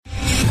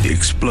The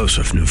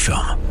explosive new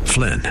film,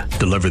 Flynn,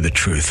 deliver the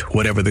truth,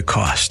 whatever the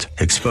cost,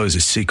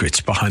 exposes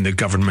secrets behind the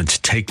government's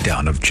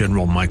takedown of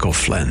General Michael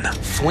Flynn.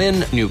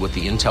 Flynn knew what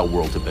the intel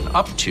world had been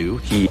up to.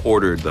 He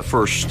ordered the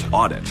first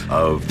audit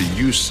of the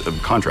use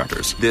of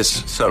contractors.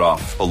 This set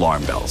off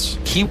alarm bells.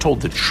 He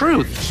told the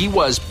truth. He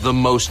was the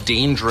most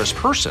dangerous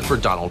person for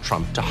Donald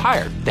Trump to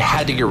hire. They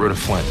had to get rid of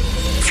Flynn.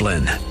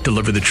 Flynn,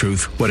 deliver the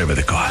truth, whatever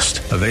the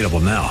cost. Available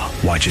now.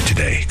 Watch it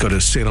today. Go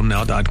to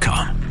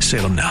salemnow.com.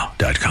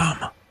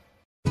 salemnow.com.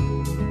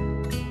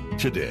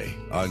 Today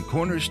on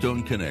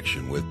Cornerstone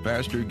Connection with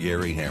Pastor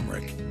Gary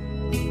Hamrick.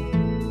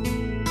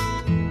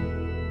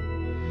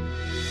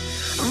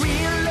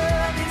 Real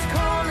love is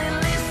calling,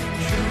 listen,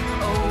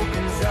 truth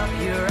opens up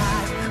your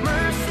eyes.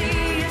 Mercy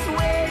is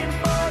waiting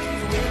for you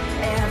with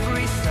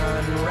every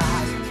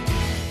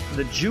sunrise.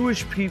 The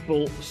Jewish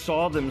people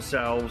saw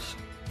themselves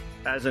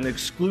as an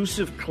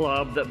exclusive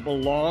club that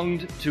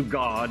belonged to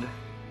God,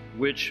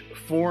 which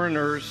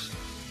foreigners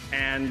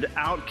and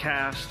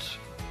outcasts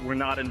were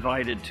not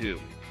invited to.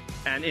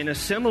 And in a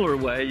similar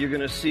way, you're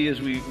going to see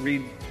as we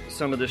read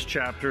some of this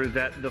chapter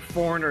that the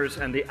foreigners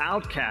and the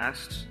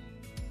outcasts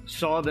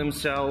saw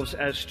themselves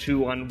as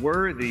too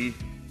unworthy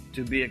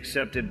to be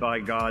accepted by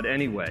God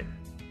anyway.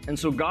 And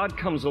so God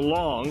comes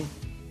along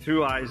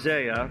through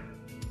Isaiah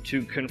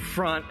to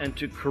confront and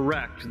to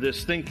correct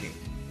this thinking.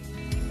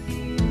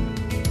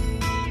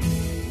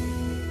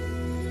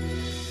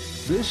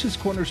 This is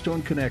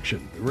Cornerstone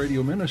Connection, the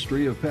radio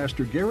ministry of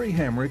Pastor Gary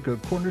Hamrick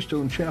of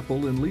Cornerstone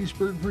Chapel in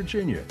Leesburg,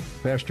 Virginia.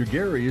 Pastor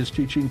Gary is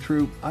teaching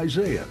through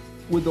Isaiah.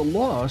 Would the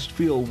lost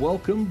feel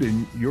welcomed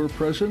in your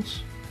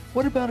presence?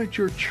 What about at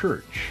your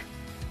church?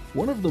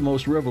 One of the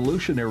most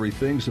revolutionary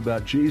things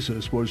about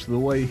Jesus was the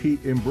way he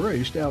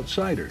embraced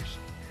outsiders.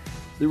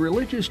 The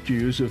religious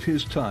Jews of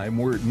his time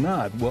were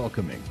not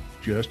welcoming,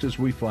 just as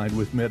we find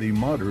with many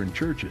modern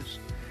churches.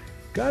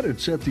 God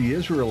had set the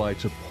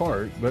Israelites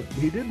apart, but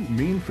he didn't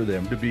mean for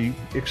them to be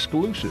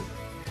exclusive.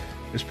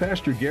 As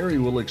Pastor Gary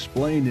will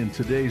explain in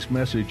today's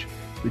message,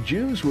 the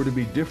Jews were to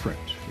be different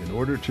in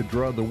order to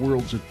draw the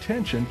world's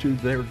attention to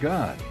their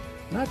God,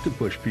 not to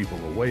push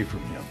people away from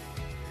him.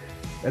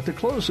 At the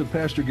close of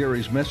Pastor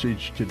Gary's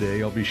message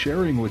today, I'll be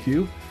sharing with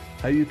you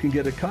how you can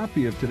get a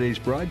copy of today's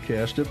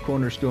broadcast of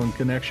Cornerstone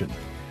Connection.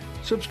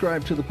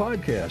 Subscribe to the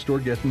podcast or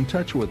get in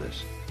touch with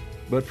us.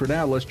 But for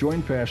now, let's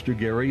join Pastor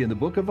Gary in the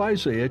book of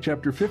Isaiah,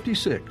 chapter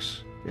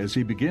 56, as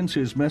he begins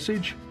his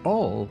message,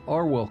 All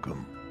Are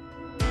Welcome.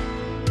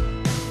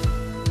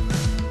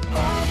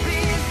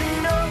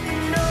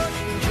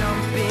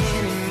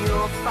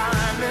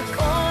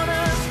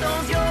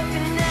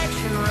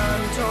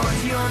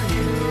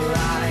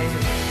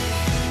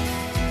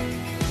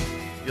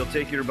 You'll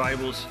take your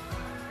Bibles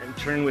and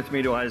turn with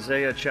me to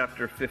Isaiah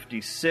chapter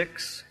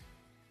 56.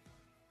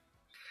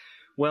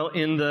 Well,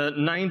 in the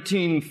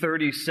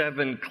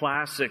 1937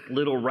 classic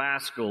Little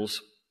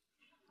Rascals,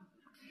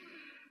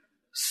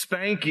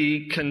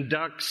 Spanky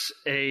conducts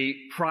a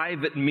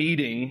private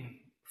meeting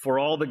for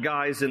all the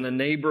guys in the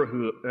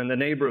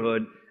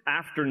neighborhood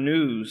after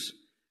news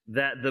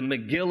that the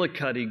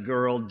McGillicuddy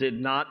girl did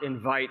not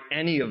invite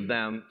any of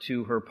them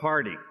to her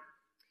party.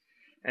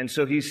 And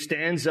so he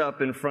stands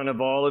up in front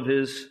of all of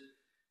his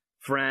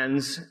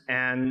friends,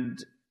 and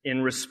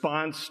in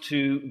response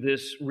to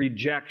this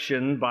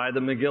rejection by the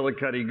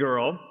McGillicuddy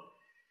girl,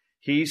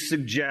 he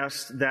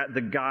suggests that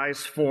the guys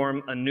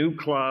form a new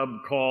club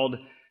called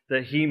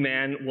the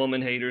He-Man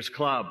Woman Haters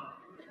Club.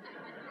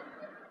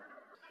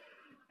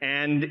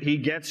 And he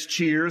gets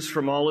cheers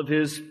from all of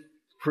his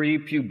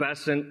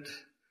prepubescent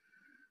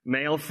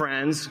male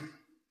friends,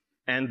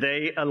 and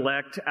they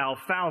elect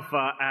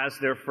Alfalfa as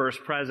their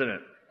first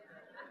president.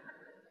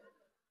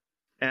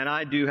 And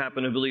I do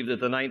happen to believe that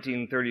the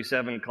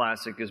 1937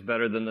 classic is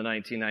better than the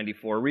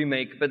 1994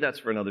 remake, but that's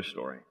for another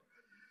story.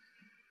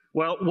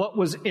 Well, what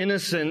was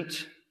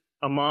innocent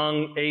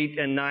among 8-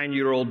 and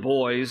 9-year-old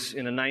boys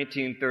in a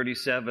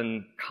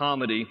 1937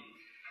 comedy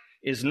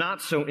is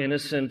not so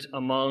innocent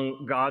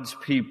among God's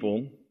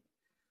people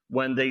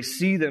when they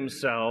see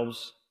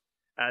themselves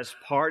as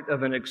part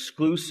of an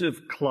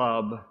exclusive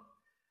club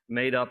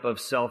made up of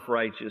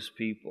self-righteous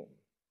people.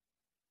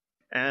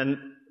 And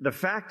the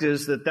fact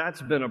is that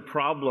that's been a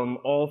problem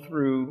all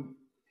through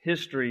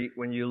history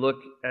when you look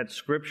at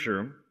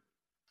Scripture.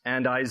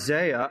 And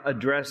Isaiah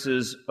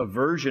addresses a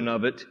version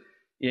of it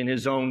in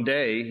his own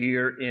day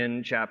here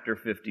in chapter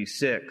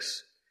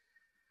 56.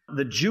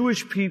 The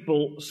Jewish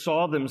people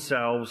saw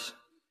themselves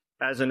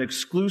as an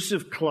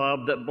exclusive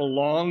club that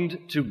belonged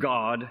to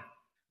God,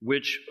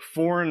 which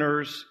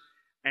foreigners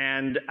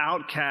and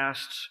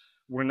outcasts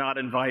were not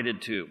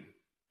invited to.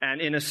 And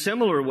in a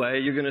similar way,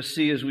 you're going to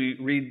see as we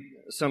read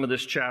some of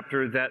this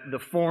chapter that the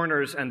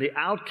foreigners and the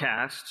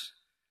outcasts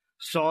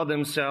saw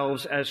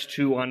themselves as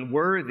too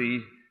unworthy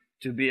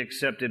to be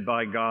accepted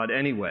by God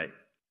anyway.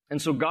 And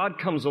so God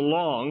comes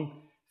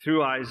along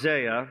through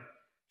Isaiah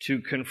to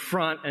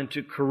confront and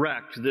to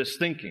correct this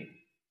thinking.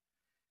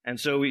 And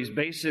so he's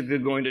basically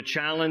going to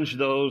challenge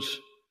those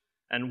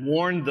and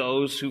warn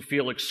those who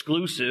feel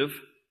exclusive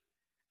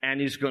and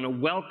he's going to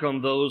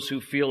welcome those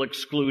who feel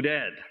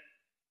excluded.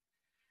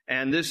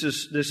 And this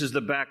is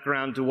the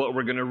background to what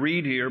we're going to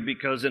read here,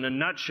 because in a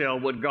nutshell,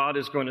 what God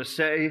is going to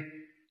say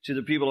to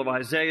the people of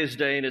Isaiah's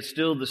day, and it's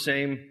still the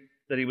same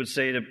that he would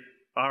say to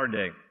our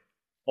day,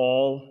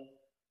 all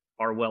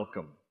are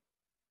welcome.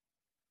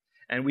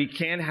 And we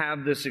can't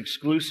have this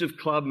exclusive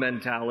club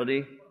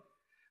mentality,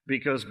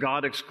 because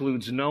God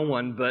excludes no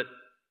one, but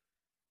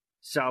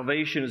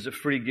salvation is a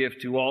free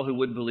gift to all who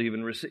would believe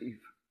and receive.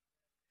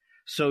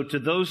 So to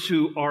those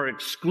who are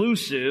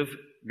exclusive,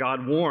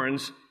 God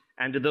warns,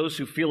 and to those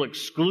who feel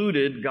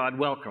excluded, God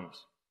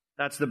welcomes.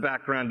 That's the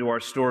background to our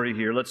story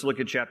here. Let's look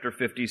at chapter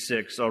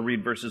 56. I'll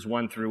read verses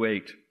 1 through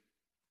 8.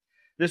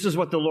 This is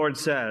what the Lord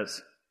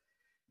says: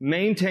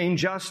 "Maintain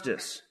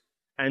justice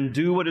and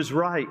do what is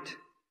right,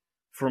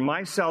 for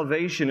my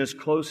salvation is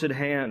close at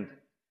hand,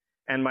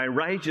 and my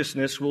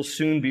righteousness will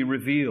soon be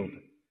revealed.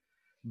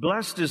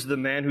 Blessed is the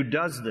man who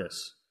does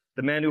this,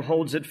 the man who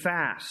holds it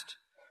fast,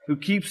 who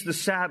keeps the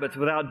Sabbath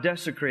without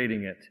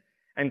desecrating it,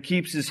 and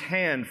keeps his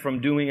hand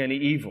from doing any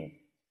evil.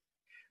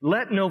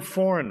 Let no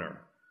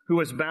foreigner who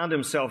has bound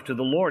himself to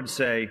the Lord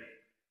say,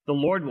 'The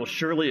Lord will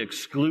surely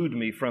exclude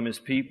me from his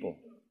people.'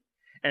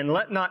 And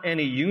let not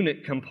any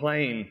eunuch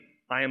complain,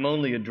 'I am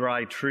only a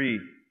dry tree.'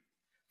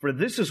 For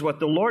this is what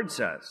the Lord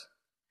says: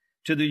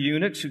 to the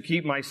eunuchs who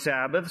keep my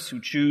Sabbaths, who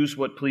choose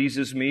what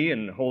pleases me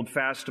and hold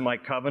fast to my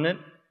covenant,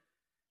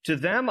 to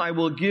them I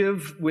will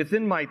give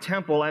within my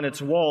temple and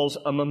its walls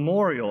a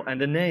memorial and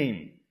a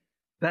name,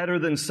 better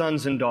than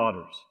sons and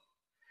daughters.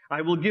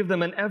 I will give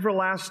them an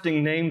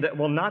everlasting name that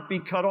will not be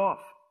cut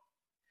off.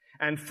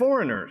 And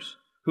foreigners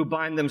who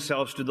bind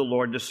themselves to the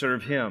Lord to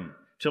serve him,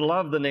 to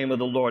love the name of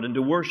the Lord and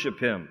to worship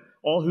him,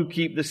 all who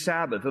keep the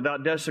Sabbath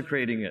without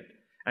desecrating it,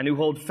 and who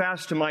hold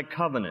fast to my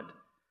covenant,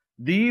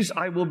 these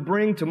I will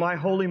bring to my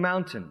holy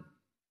mountain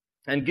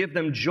and give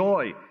them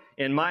joy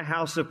in my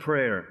house of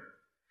prayer.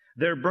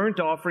 Their burnt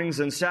offerings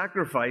and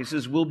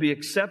sacrifices will be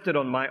accepted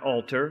on my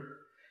altar,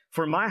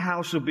 for my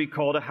house will be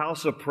called a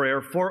house of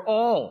prayer for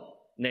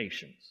all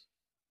nations.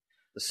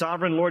 The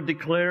sovereign Lord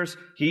declares,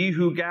 he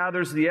who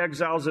gathers the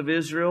exiles of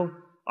Israel,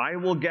 I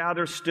will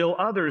gather still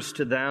others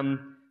to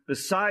them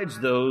besides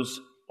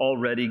those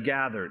already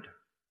gathered."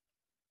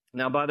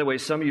 Now, by the way,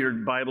 some of your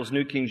Bibles,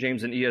 New King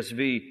James and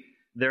ESV,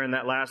 there in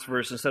that last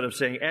verse, instead of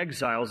saying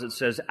exiles, it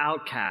says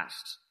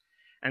outcasts.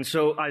 And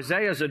so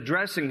Isaiah is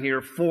addressing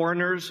here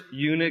foreigners,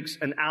 eunuchs,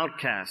 and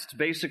outcasts.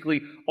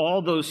 Basically,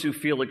 all those who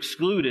feel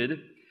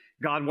excluded.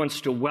 God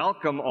wants to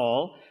welcome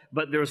all,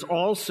 but there's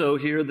also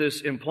here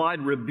this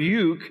implied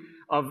rebuke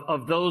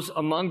of those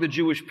among the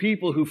Jewish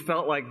people who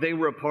felt like they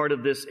were a part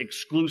of this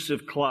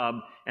exclusive club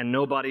and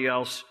nobody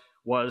else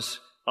was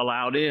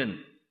allowed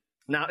in.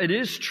 Now, it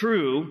is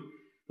true,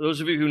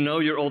 those of you who know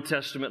your Old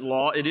Testament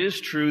law, it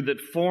is true that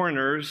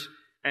foreigners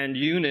and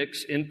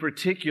eunuchs in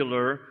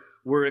particular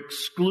were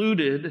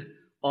excluded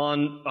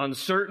on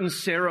certain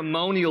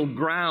ceremonial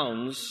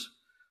grounds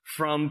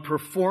from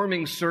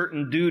performing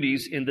certain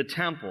duties in the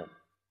temple.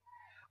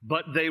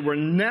 But they were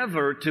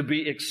never to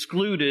be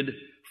excluded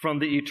from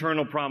the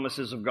eternal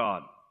promises of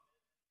God.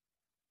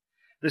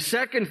 The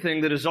second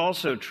thing that is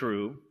also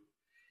true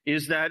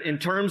is that in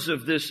terms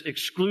of this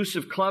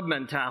exclusive club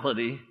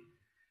mentality,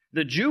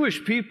 the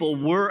Jewish people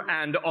were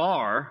and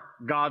are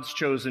God's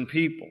chosen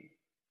people.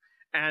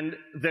 And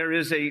there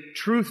is a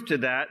truth to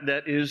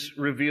that is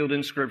revealed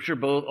in Scripture,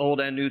 both Old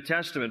and New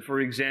Testament. For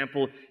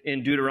example,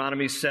 in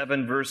Deuteronomy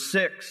 7, verse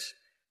 6.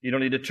 You don't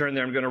need to turn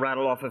there. I'm going to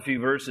rattle off a few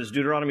verses.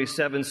 Deuteronomy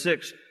 7,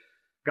 6.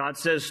 God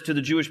says to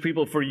the Jewish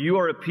people, "For you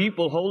are a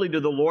people holy to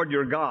the Lord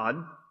your God.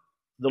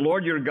 The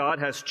Lord your God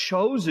has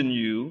chosen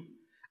you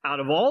out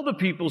of all the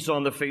peoples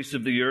on the face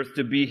of the earth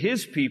to be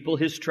his people,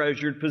 his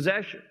treasured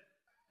possession."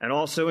 And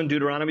also in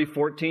Deuteronomy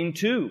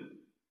 14:2.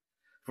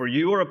 "For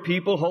you are a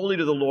people holy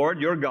to the Lord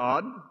your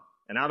God,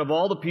 and out of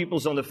all the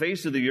peoples on the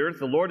face of the earth,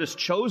 the Lord has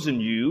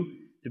chosen you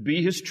to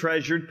be his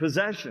treasured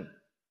possession."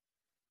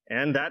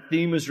 And that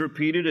theme is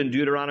repeated in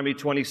Deuteronomy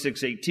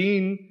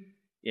 26:18,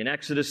 in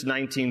Exodus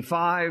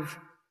 19:5,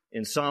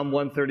 in Psalm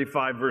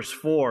 135, verse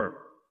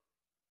 4.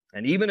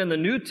 And even in the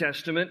New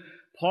Testament,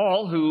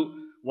 Paul,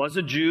 who was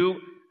a Jew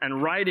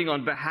and writing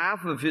on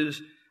behalf of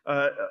his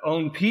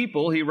own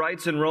people, he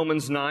writes in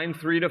Romans 9,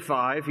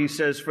 3-5, he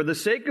says, "For the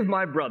sake of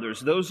my brothers,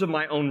 those of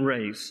my own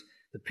race,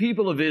 the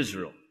people of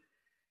Israel,"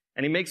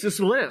 and he makes this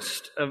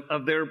list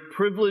of their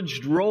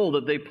privileged role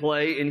that they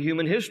play in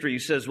human history. He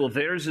says, well,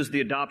 theirs is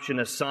the adoption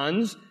as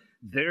sons,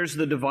 theirs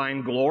the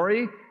divine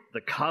glory,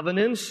 the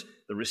covenants,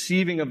 the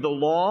receiving of the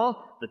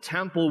law, the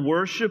temple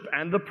worship,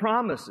 and the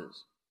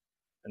promises.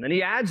 And then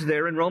he adds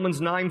there in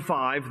Romans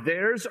 9:5,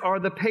 "Theirs are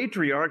the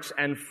patriarchs,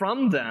 and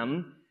from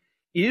them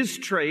is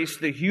traced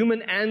the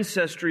human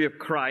ancestry of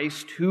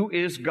Christ, who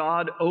is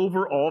God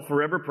over all,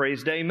 forever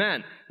praised,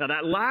 amen." Now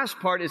that last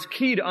part is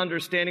key to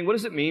understanding what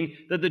does it mean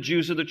that the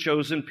Jews are the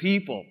chosen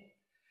people.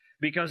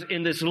 Because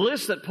in this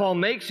list that Paul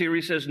makes here,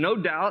 he says, no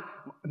doubt,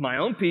 my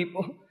own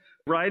people,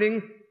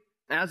 writing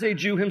as a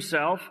Jew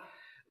himself,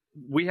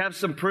 we have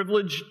some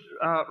privileged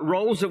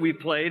roles that we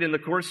played in the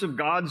course of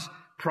God's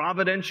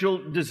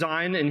providential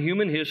design in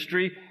human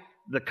history,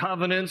 the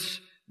covenants,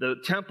 the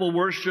temple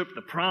worship,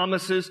 the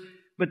promises.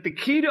 But the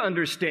key to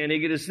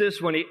understanding it is this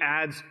when he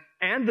adds,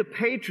 and the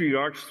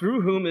patriarchs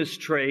through whom is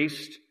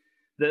traced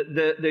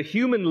the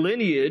human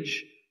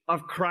lineage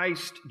of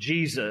Christ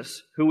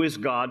Jesus, who is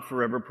God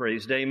forever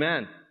praised.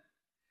 Amen.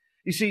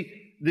 You see,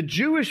 the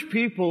Jewish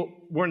people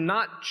were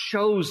not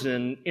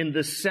chosen in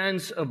the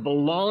sense of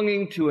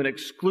belonging to an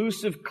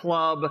exclusive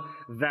club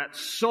that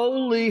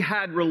solely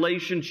had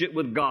relationship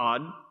with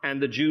God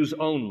and the Jews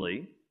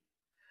only,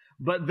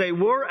 but they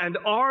were and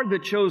are the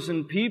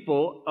chosen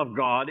people of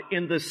God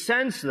in the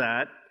sense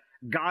that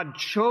God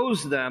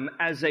chose them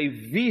as a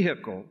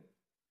vehicle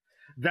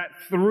that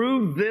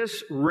through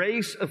this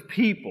race of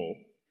people,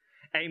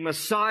 a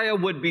Messiah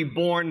would be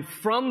born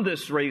from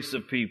this race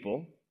of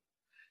people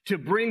to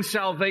bring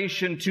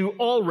salvation to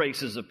all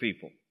races of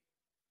people.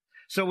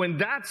 So in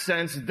that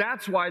sense,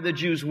 that's why the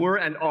Jews were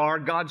and are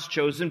God's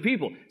chosen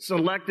people,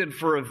 selected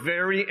for a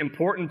very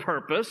important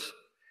purpose,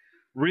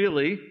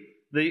 really,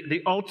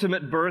 the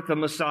ultimate birth of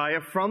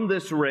Messiah from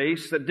this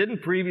race that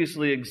didn't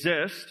previously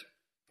exist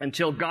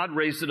until God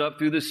raised it up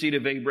through the seed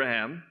of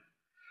Abraham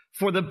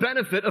for the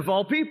benefit of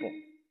all people.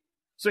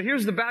 So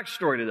here's the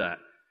backstory to that.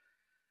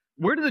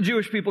 Where did the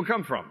Jewish people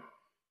come from?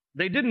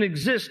 They didn't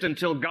exist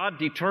until God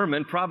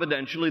determined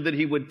providentially that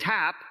he would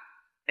tap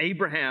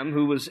Abraham,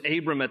 who was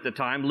Abram at the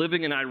time,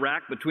 living in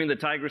Iraq between the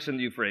Tigris and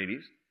the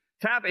Euphrates,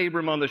 tap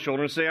Abram on the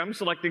shoulder and say, I'm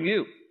selecting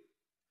you.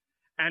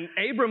 And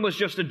Abram was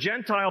just a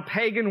Gentile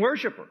pagan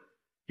worshiper.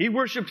 He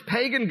worshiped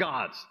pagan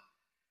gods.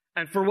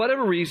 And for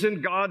whatever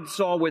reason, God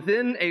saw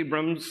within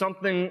Abram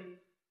something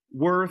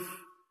worth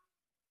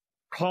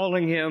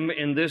calling him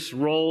in this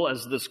role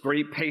as this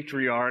great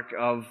patriarch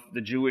of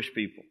the Jewish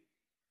people.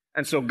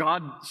 And so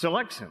God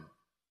selects him.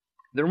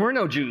 There were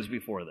no Jews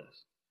before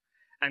this.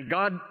 And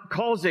God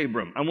calls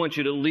Abram, I want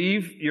you to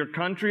leave your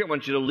country, I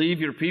want you to leave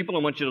your people,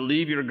 I want you to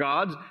leave your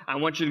gods, I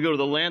want you to go to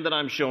the land that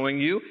I'm showing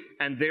you,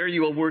 and there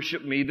you will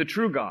worship me, the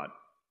true God.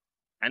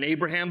 And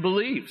Abraham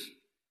believes,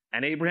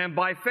 and Abraham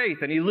by faith,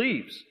 and he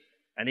leaves.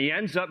 And he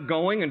ends up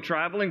going and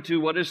traveling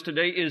to what is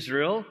today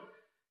Israel,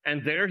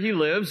 and there he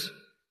lives,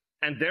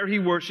 and there he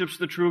worships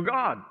the true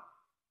God.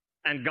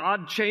 And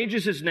God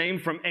changes his name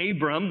from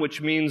Abram,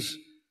 which means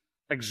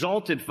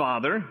exalted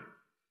father,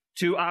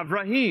 to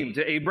Avraham,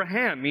 to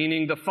Abraham,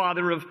 meaning the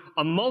father of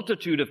a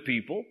multitude of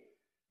people,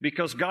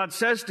 because God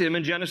says to him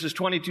in Genesis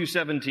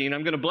 22:17,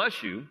 I'm going to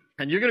bless you,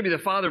 and you're going to be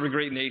the father of a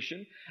great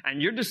nation,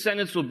 and your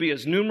descendants will be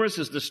as numerous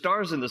as the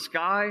stars in the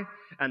sky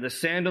and the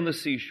sand on the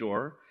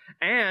seashore.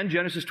 And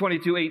Genesis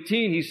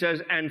 22:18, he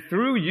says, and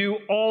through you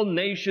all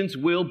nations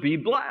will be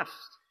blessed.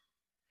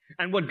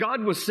 And what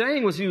God was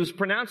saying was he was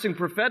pronouncing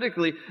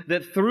prophetically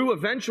that through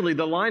eventually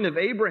the line of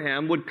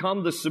Abraham would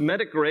come the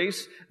Semitic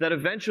race that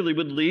eventually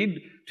would lead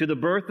to the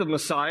birth of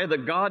Messiah,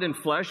 that God in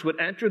flesh would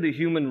enter the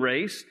human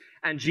race,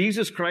 and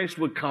Jesus Christ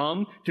would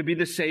come to be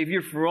the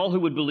Savior for all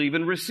who would believe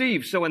and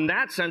receive. So in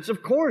that sense,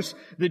 of course,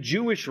 the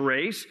Jewish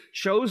race,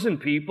 chosen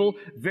people,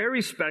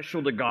 very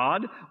special to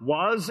God,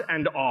 was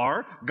and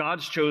are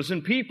God's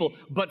chosen people,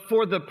 but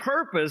for the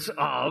purpose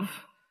of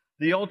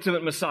the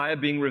ultimate Messiah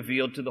being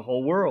revealed to the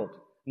whole world.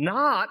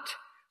 Not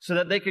so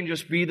that they can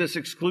just be this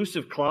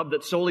exclusive club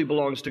that solely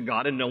belongs to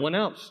God and no one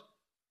else.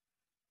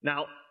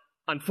 Now,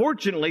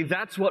 unfortunately,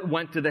 that's what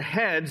went to the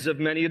heads of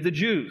many of the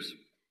Jews.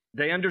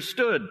 They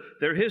understood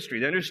their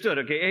history. They understood,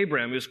 okay,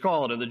 Abraham is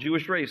called and the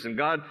Jewish race and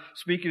God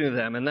speaking to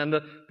them, and then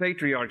the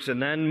patriarchs,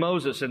 and then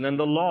Moses, and then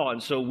the law.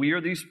 And so we are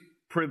these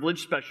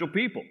privileged special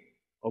people.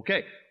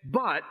 Okay,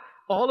 but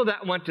all of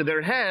that went to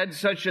their heads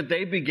such that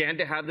they began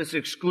to have this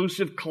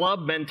exclusive club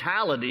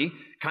mentality,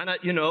 kind of,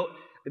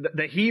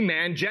 the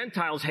He-Man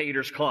Gentiles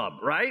haters club,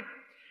 right?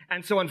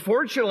 And so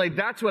unfortunately,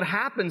 that's what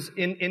happens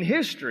in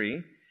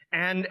history,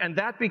 and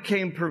that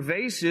became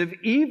pervasive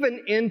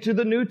even into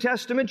the New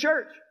Testament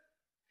church.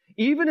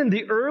 Even in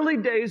the early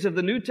days of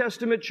the New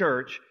Testament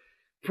church,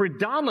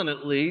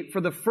 predominantly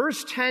for the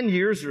first 10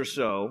 years or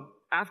so,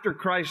 after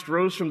Christ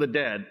rose from the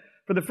dead,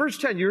 for the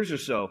first 10 years or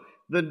so,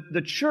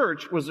 the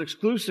church was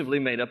exclusively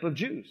made up of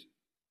Jews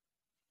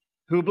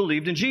who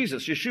believed in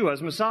Jesus, Yeshua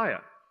as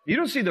Messiah. You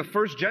don't see the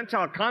first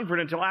Gentile convert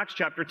until Acts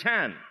chapter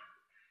 10.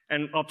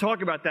 And I'll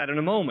talk about that in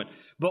a moment.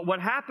 But what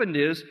happened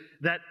is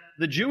that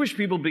the Jewish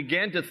people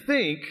began to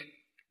think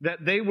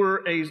that they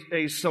were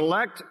a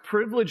select,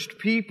 privileged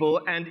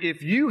people, and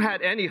if you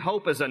had any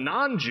hope as a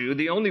non-Jew,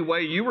 the only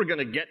way you were going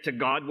to get to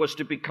God was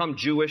to become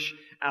Jewish,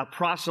 a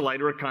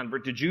proselyte or a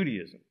convert to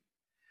Judaism.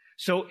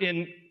 So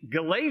in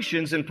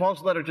Galatians, in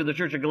Paul's letter to the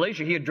church of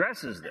Galatia, he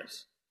addresses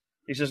this.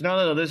 He says,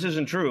 no, this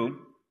isn't true.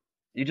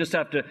 You just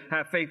have to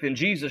have faith in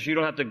Jesus. You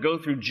don't have to go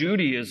through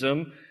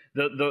Judaism.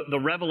 The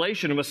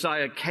revelation of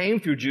Messiah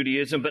came through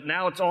Judaism, but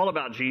now it's all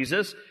about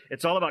Jesus.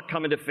 It's all about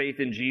coming to faith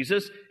in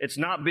Jesus. It's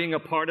not being a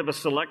part of a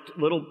select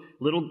little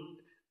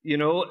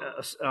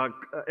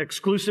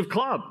exclusive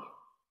club.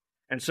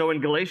 And so in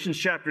Galatians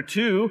chapter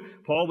 2,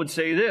 Paul would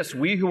say this,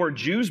 we who are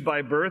Jews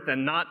by birth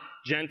and not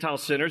Gentile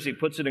sinners, he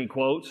puts it in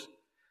quotes,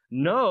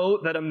 know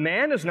that a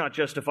man is not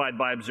justified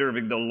by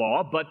observing the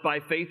law, but by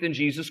faith in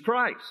Jesus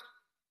Christ.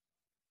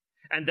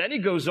 And then he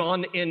goes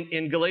on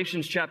in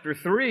Galatians chapter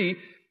 3,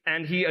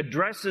 and he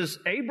addresses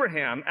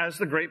Abraham as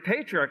the great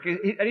patriarch.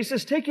 And he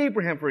says, take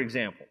Abraham, for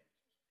example.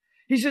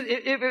 He says,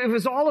 if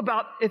it's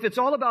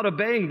all about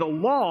obeying the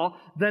law,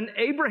 then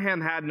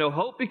Abraham had no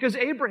hope, because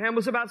Abraham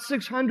was about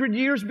 600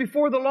 years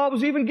before the law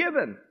was even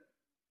given.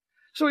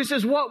 So he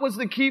says, what was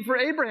the key for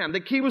Abraham? The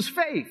key was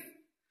faith.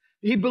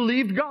 He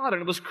believed God,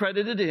 and it was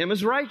credited to him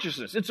as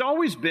righteousness. It's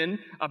always been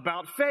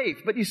about faith.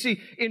 But you see,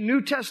 in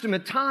New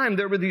Testament time,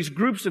 there were these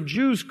groups of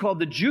Jews called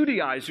the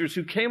Judaizers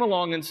who came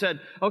along and said,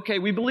 okay,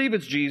 we believe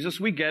it's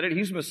Jesus. We get it.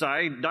 He's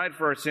Messiah. He died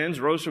for our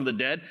sins, rose from the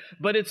dead.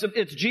 But it's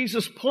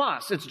Jesus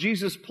plus. It's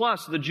Jesus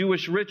plus the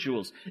Jewish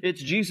rituals.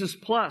 It's Jesus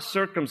plus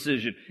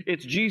circumcision.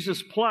 It's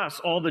Jesus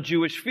plus all the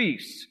Jewish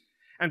feasts.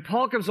 And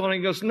Paul comes on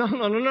and goes,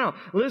 no.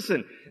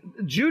 Listen,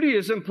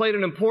 Judaism played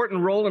an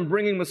important role in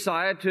bringing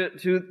Messiah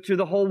to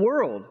the whole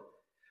world.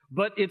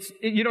 But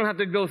you don't have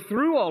to go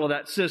through all of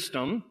that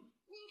system.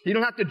 You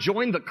don't have to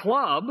join the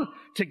club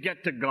to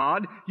get to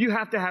God. You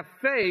have to have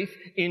faith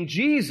in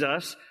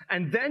Jesus,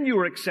 and then you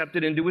are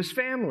accepted into his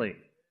family.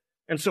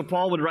 And so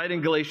Paul would write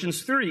in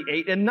Galatians 3,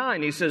 8 and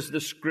 9, he says,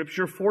 the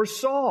Scripture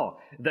foresaw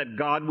that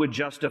God would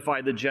justify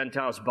the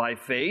Gentiles by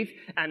faith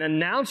and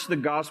announce the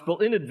gospel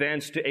in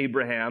advance to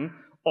Abraham.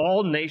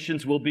 All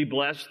nations will be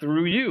blessed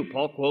through you.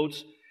 Paul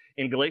quotes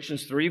in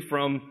Galatians 3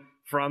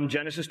 from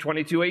Genesis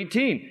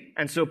 22:18.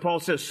 And so Paul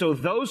says, so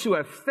those who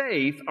have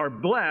faith are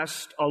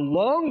blessed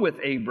along with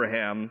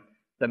Abraham,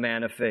 the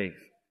man of faith.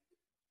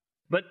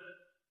 But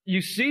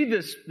you see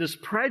this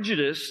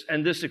prejudice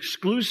and this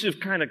exclusive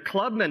kind of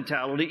club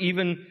mentality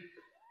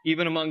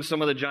even among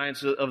some of the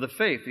giants of the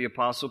faith. The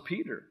Apostle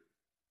Peter.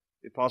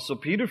 The Apostle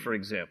Peter, for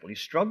example, he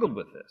struggled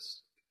with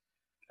this.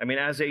 I mean,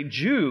 as a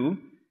Jew,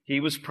 he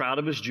was proud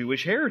of his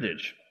Jewish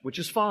heritage, which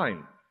is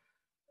fine.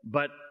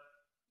 But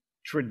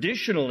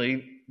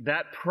traditionally,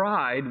 that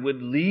pride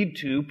would lead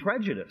to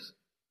prejudice.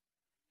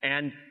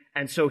 And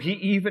so he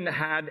even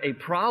had a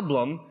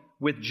problem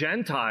with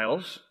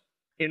Gentiles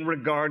in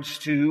regards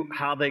to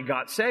how they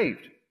got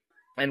saved.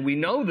 And we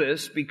know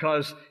this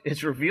because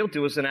it's revealed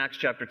to us in Acts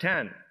chapter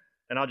 10.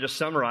 And I'll just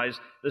summarize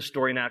this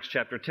story in Acts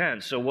chapter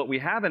 10. So what we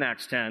have in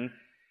Acts 10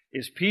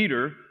 is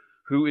Peter,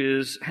 who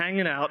is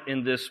hanging out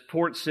in this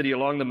port city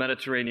along the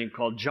Mediterranean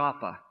called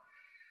Joppa.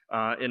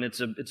 And it's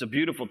a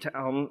beautiful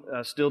town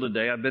still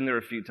today. I've been there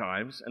a few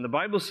times. And the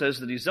Bible says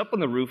that he's up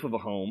on the roof of a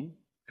home,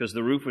 because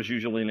the roof was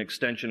usually an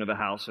extension of a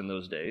house in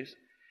those days.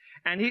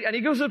 And he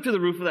goes up to the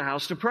roof of the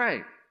house to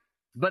pray.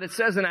 But it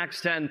says in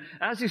Acts 10,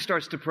 as he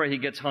starts to pray, he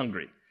gets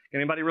hungry.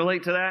 Anybody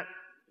relate to that?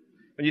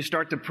 When you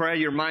start to pray,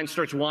 your mind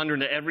starts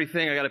wandering to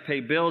everything. I got to pay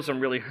bills. I'm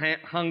really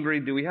hungry.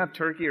 Do we have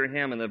turkey or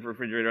ham in the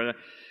refrigerator?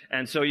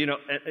 And so, you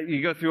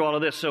go through all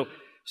of this.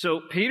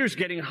 So Peter's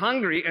getting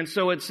hungry, and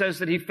so it says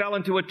that he fell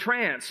into a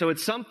trance. So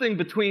it's something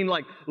between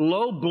like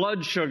low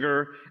blood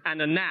sugar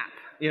and a nap,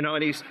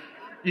 and he's,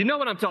 you know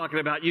what I'm talking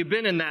about. You've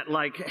been in that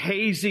like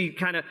hazy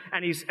kind of,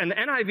 and the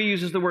NIV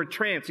uses the word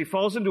trance. He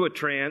falls into a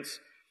trance,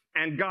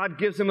 and God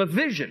gives him a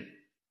vision.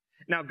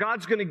 Now,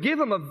 God's going to give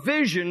him a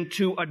vision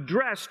to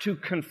address, to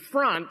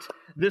confront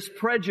this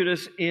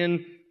prejudice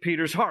in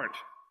Peter's heart.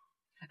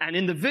 And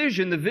in the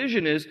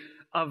vision is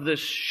of this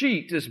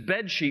sheet, this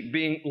bed sheet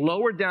being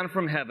lowered down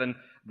from heaven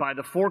by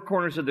the four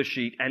corners of the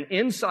sheet. And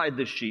inside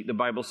the sheet, the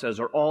Bible says,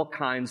 are all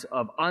kinds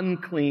of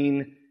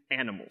unclean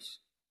animals,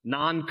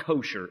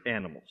 non-kosher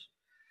animals.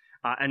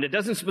 And it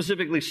doesn't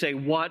specifically say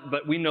what,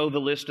 but we know the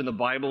list in the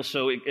Bible,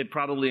 so it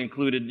probably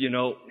included,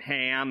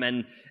 ham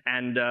and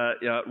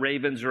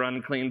ravens are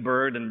unclean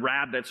bird, and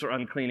rabbits are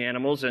unclean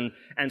animals, and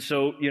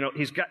so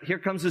here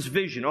comes this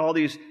vision, all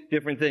these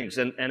different things,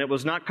 and it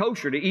was not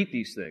kosher to eat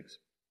these things,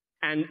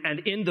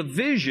 and in the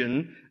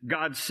vision,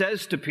 God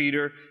says to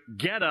Peter,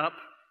 "Get up,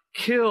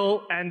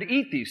 kill, and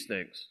eat these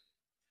things."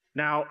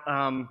 Now,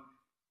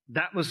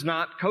 that was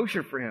not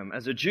kosher for him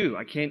as a Jew.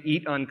 I can't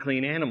eat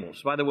unclean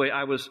animals. By the way,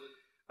 I was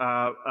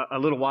a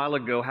little while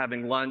ago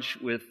having lunch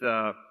with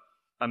a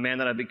man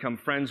that I've become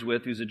friends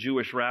with who's a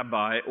Jewish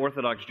rabbi,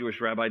 Orthodox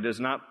Jewish rabbi, does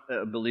not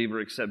believe or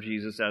accept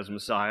Jesus as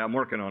Messiah. I'm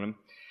working on him.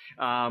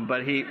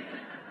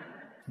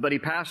 But he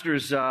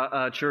pastors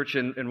a church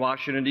in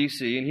Washington,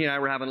 D.C., and he and I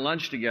were having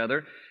lunch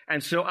together.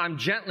 And so I'm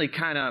gently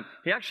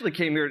he actually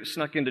came here,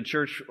 snuck into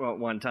church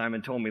one time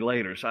and told me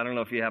later, so I don't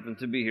know if he happened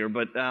to be here,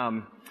 but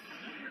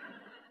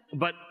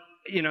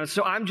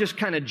so I'm just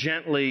kind of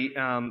gently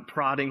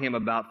prodding him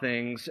about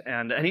things,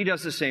 and he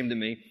does the same to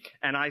me.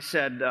 And I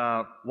said,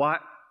 "Why?"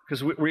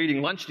 Because we're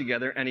eating lunch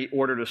together, and he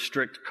ordered a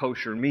strict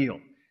kosher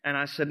meal. And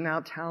I said, "Now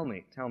tell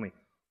me,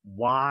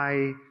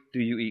 why do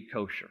you eat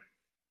kosher?"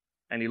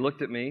 And he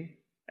looked at me,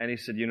 and he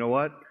said, "You know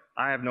what?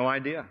 I have no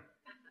idea."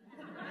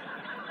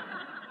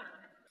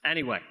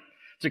 Anyway,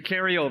 to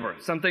carry over.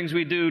 Some things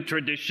we do,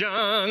 tradition.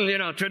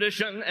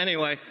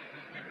 Anyway,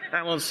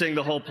 I won't sing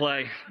the whole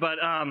play, but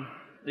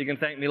you can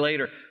thank me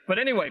later. But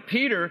anyway,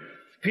 Peter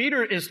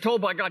Peter is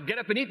told by God, get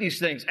up and eat these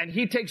things. And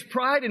he takes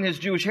pride in his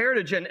Jewish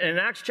heritage. And in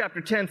Acts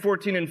chapter 10,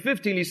 14, and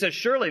 15, he says,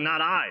 surely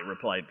not I,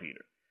 replied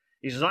Peter.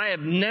 He says, I have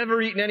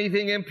never eaten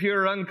anything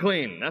impure or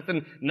unclean.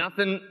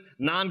 Nothing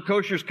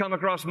non-kosher's come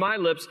across my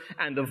lips.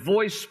 And the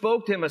voice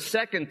spoke to him a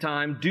second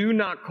time, do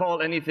not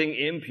call anything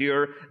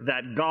impure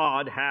that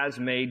God has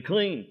made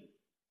clean.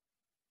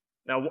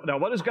 Now,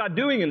 what is God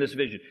doing in this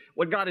vision?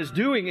 What God is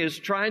doing is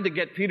trying to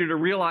get Peter to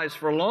realize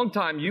for a long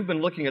time you've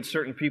been looking at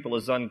certain people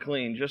as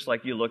unclean, just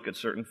like you look at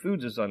certain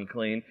foods as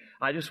unclean.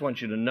 I just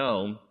want you to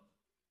know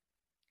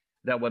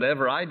that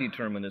whatever I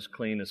determine is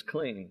clean is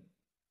clean.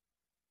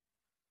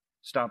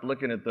 Stop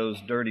looking at those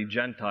dirty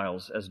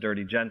Gentiles as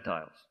dirty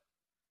Gentiles,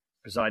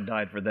 because I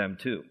died for them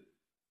too.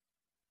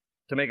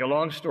 To make a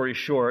long story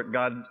short,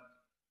 God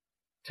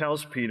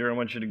tells Peter, I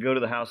want you to go to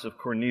the house of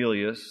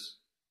Cornelius,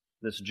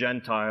 this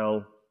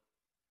Gentile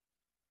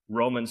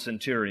Roman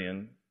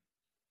centurion,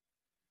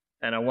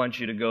 and I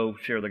want you to go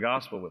share the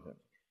gospel with him.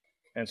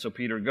 And so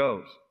Peter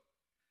goes.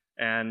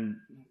 And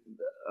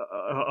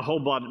a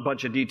whole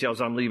bunch of details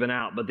I'm leaving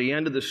out, but the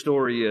end of the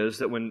story is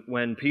that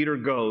when Peter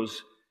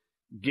goes,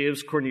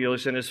 gives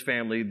Cornelius and his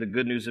family the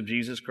good news of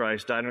Jesus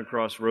Christ, died on a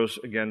cross, rose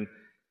again,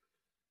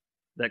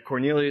 that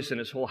Cornelius and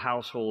his whole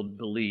household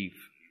believe.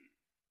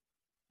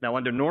 Now,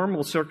 under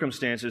normal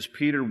circumstances,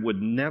 Peter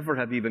would never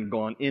have even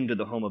gone into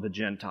the home of a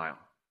Gentile.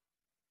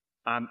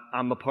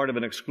 I'm a part of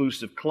an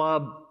exclusive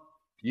club.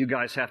 You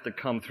guys have to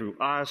come through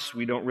us.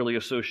 We don't really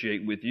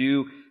associate with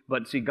you.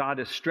 But see, God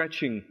is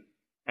stretching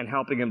and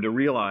helping him to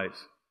realize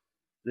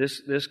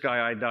this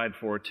guy I died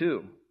for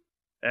too.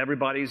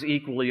 Everybody's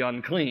equally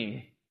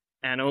unclean,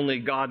 and only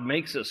God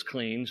makes us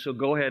clean. So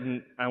go ahead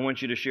and I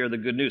want you to share the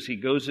good news. He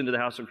goes into the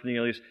house of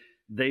Cornelius.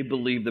 They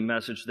believe the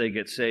message. They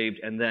get saved.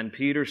 And then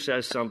Peter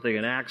says something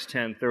in Acts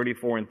 10,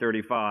 34 and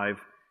 35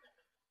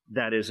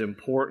 that is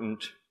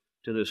important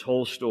to this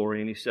whole story,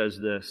 and he says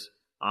this,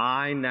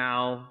 I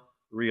now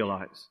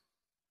realize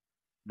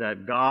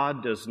that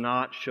God does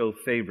not show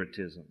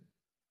favoritism,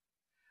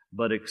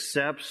 but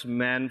accepts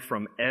men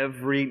from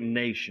every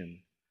nation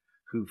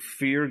who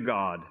fear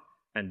God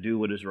and do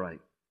what is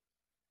right.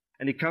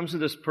 And he comes to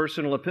this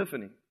personal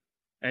epiphany,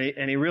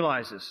 and he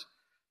realizes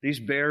these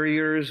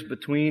barriers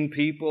between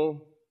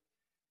people,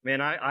 man,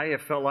 I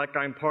have felt like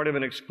I'm part of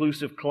an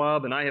exclusive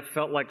club, and I have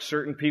felt like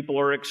certain people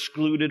are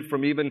excluded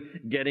from even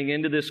getting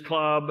into this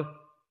club.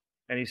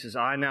 And he says,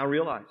 I now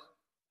realize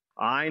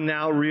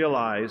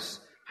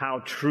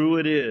how true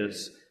it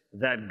is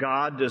that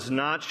God does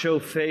not show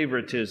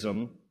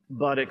favoritism,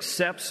 but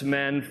accepts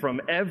men from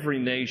every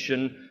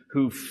nation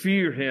who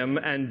fear him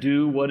and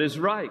do what is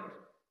right.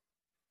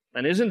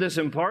 And isn't this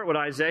in part what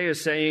Isaiah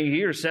is saying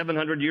here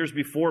 700 years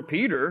before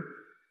Peter?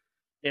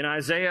 In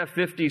Isaiah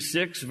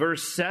 56,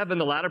 verse 7,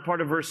 the latter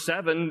part of verse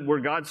 7,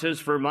 where God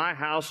says, for my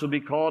house will be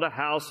called a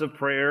house of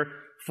prayer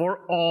for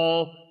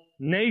all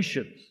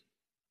nations.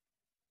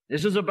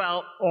 This is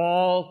about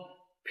all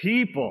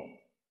people.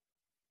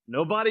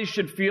 Nobody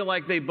should feel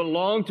like they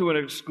belong to an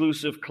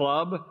exclusive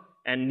club,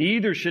 and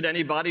neither should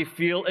anybody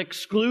feel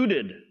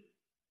excluded.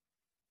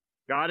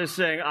 God is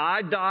saying,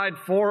 I died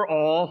for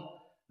all,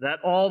 that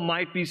all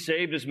might be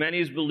saved, as many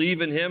as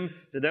believe in him.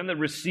 To them that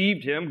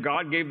received him,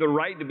 God gave the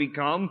right to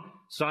become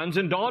sons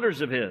and daughters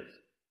of his.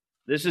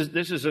 This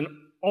is an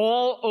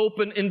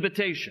all-open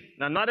invitation.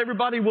 Now, not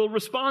everybody will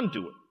respond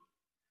to it,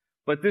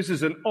 but this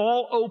is an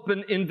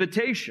all-open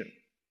invitation.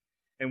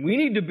 And we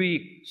need to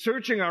be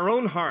searching our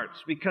own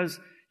hearts because,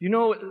 you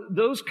know,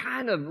 those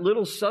kind of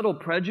little subtle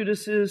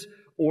prejudices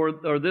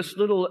or this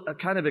little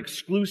kind of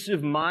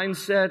exclusive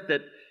mindset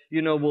that,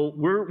 you know, well,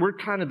 we're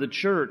kind of the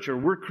church, or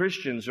we're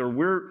Christians, or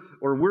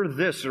we're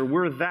this, or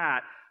we're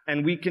that,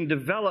 and we can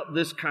develop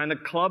this kind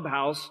of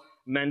clubhouse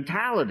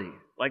mentality,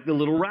 like the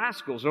Little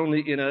Rascals,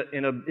 only in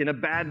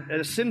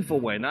a sinful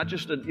way, not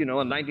just a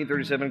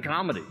 1937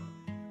 comedy.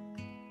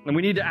 And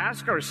we need to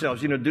ask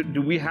ourselves,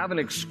 do we have an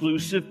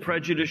exclusive,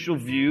 prejudicial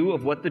view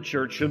of what the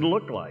church should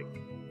look like?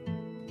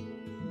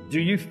 Do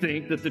you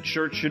think that the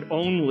church should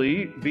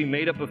only be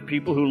made up of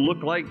people who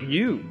look like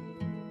you?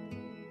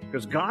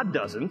 Because God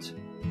doesn't.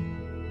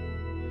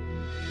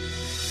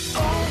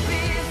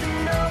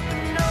 Open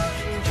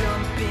ocean,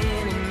 jump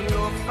in and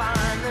you'll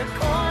find the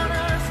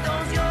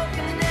cornerstone's your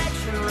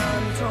connection.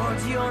 Run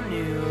towards your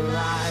new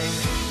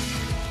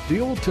life. The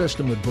Old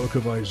Testament book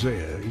of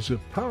Isaiah is a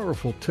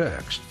powerful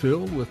text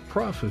filled with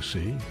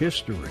prophecy,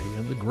 history,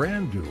 and the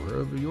grandeur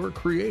of your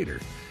Creator.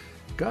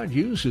 God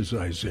uses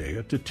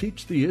Isaiah to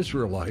teach the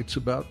Israelites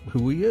about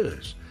who He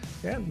is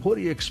and what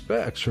He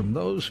expects from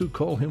those who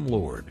call Him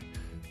Lord.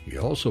 He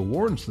also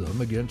warns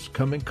them against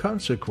coming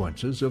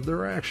consequences of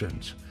their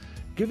actions,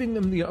 giving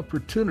them the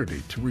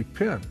opportunity to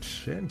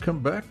repent and come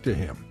back to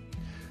Him.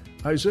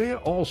 Isaiah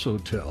also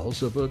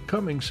tells of a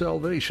coming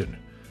salvation,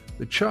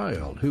 the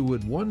child who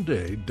would one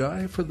day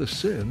die for the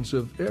sins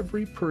of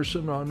every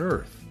person on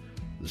earth,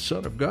 the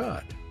Son of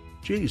God,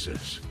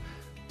 Jesus.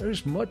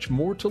 There's much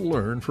more to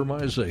learn from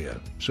Isaiah,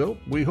 so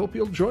we hope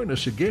you'll join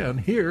us again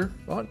here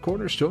on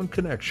Cornerstone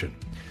Connection.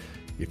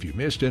 If you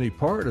missed any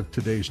part of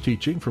today's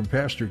teaching from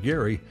Pastor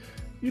Gary,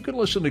 You can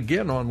listen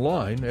again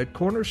online at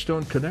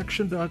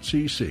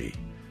cornerstoneconnection.cc.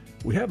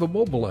 We have a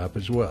mobile app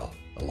as well,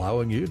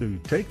 allowing you to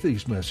take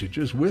these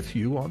messages with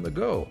you on the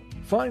go.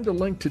 Find a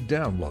link to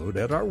download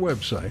at our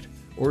website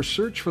or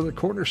search for the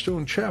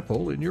Cornerstone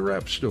Chapel in your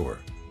app store.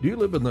 Do you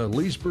live in the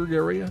Leesburg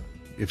area?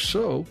 If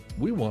so,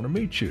 we want to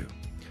meet you.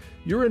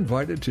 You're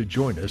invited to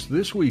join us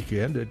this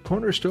weekend at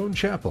Cornerstone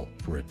Chapel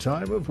for a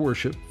time of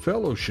worship,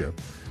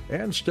 fellowship,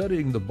 and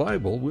studying the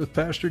Bible with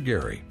Pastor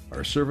Gary.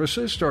 Our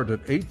services start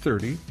at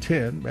 8:30,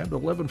 10, and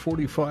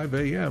 11:45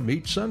 a.m.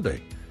 each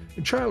Sunday,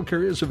 and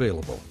childcare is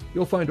available.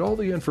 You'll find all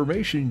the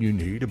information you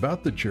need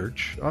about the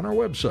church on our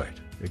website.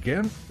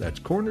 Again, that's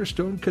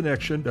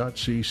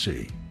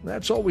cornerstoneconnection.cc.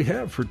 That's all we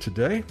have for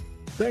today.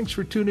 Thanks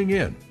for tuning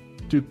in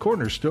to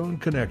Cornerstone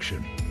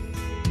Connection.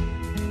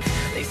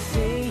 They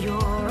say you're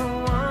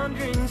a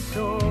wandering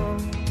soul,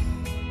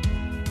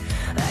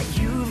 that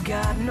you've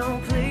got no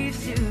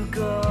place to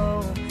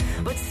go,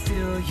 but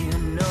still you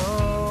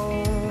know